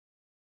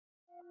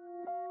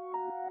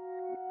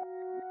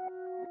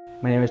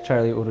My name is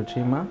Charlie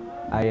Uruchima.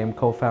 I am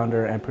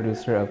co-founder and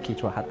producer of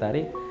Kichwa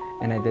Hatari,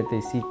 and I did the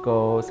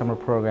CICO summer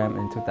program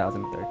in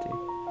 2013.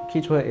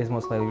 Kichwa is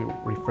most likely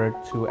referred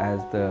to as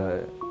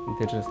the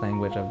indigenous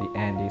language of the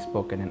Andes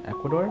spoken in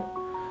Ecuador,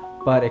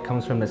 but it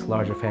comes from this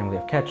larger family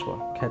of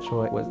Quechua.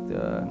 Quechua was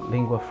the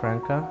lingua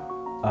franca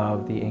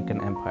of the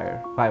Incan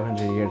Empire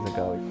 500 years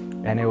ago,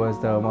 and it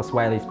was the most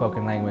widely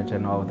spoken language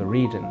in all of the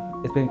region.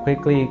 It's been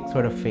quickly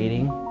sort of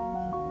fading,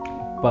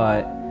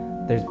 but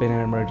there's been an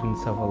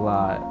emergence of a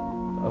lot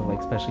of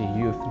especially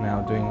youth now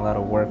doing a lot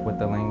of work with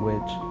the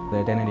language. The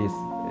identity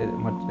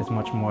is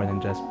much more than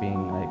just being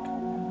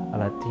a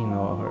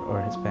Latino or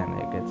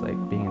Hispanic. It's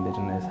like being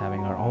indigenous,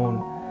 having our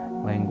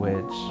own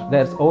language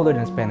that's older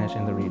than Spanish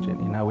in the region.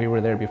 You know, we were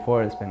there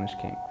before the Spanish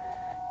came,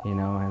 you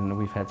know, and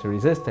we've had to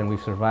resist and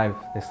we've survived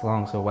this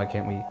long, so why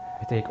can't we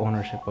take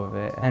ownership of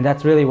it? And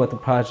that's really what the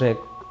project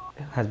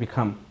has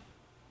become.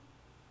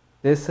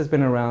 This has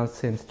been around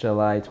since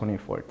July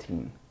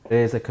 2014. It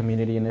is a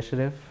community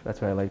initiative.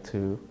 That's what I like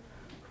to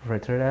refer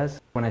to it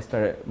as. When I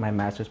started my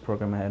master's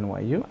program at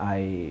NYU,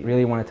 I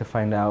really wanted to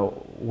find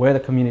out where the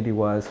community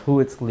was, who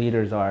its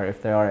leaders are,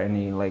 if there are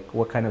any,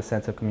 what kind of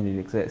sense of community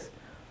exists.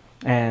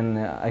 And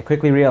I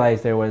quickly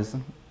realized there was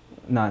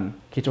none.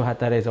 Kichwa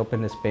Hatari has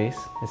opened a space.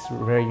 It's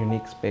a very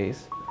unique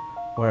space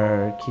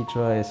where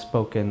Kichwa is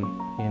spoken,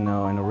 you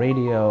know, on the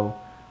radio,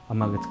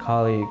 among its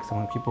colleagues,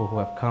 among people who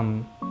have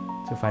come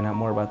to find out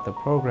more about the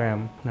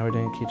program. Now we're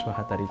doing Kichwa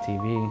Hatari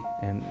TV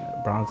and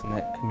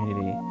BronxNet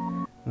Community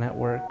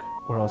Network.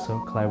 We're also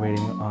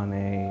collaborating on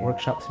a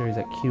workshop series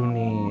at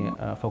CUNY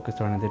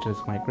focused on indigenous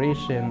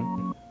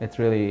migration. It's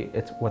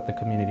what the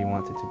community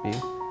wants it to be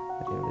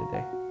at the end of the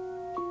day.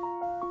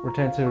 We're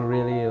trying to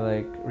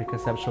really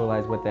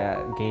reconceptualize what that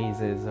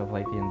gaze is of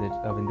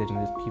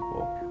indigenous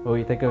people. When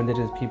we think of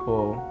indigenous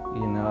people,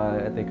 you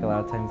know, I think a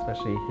lot of times,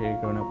 especially here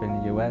growing up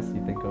in the US,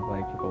 you think of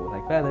people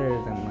with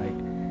feathers and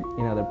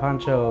you know, their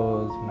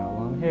ponchos, you know,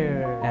 long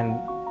hair. And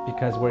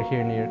because we're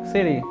here in New York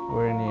City,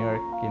 we're in New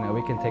York, you know,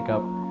 we can take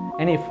up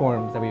any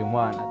forms that we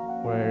want.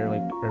 We're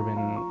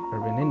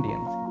urban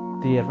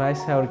Indians. The advice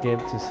I would give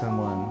to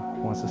someone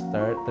who wants to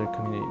start their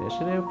community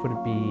initiative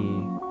would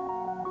be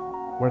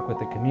work with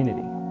the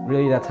community.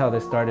 Really, that's how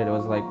this started. It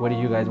was what do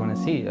you guys want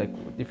to see?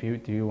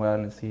 Do you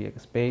want to see a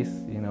space,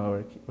 you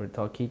know, or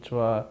talk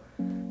Kichwa?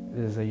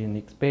 This is a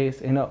unique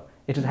space. You know,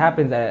 it just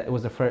happens that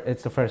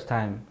it's the first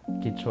time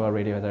Kichwa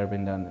radio has ever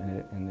been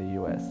done in the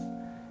U.S.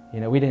 You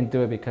know, we didn't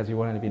do it because we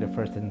wanted to be the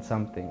first in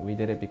something. We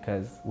did it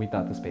because we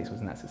thought the space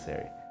was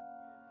necessary.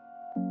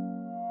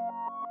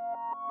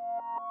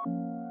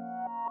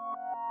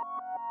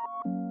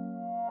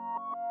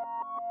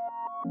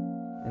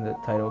 In the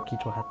title,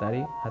 Kichwa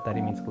Hatari,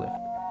 Hatari means lift,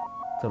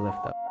 to lift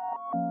up.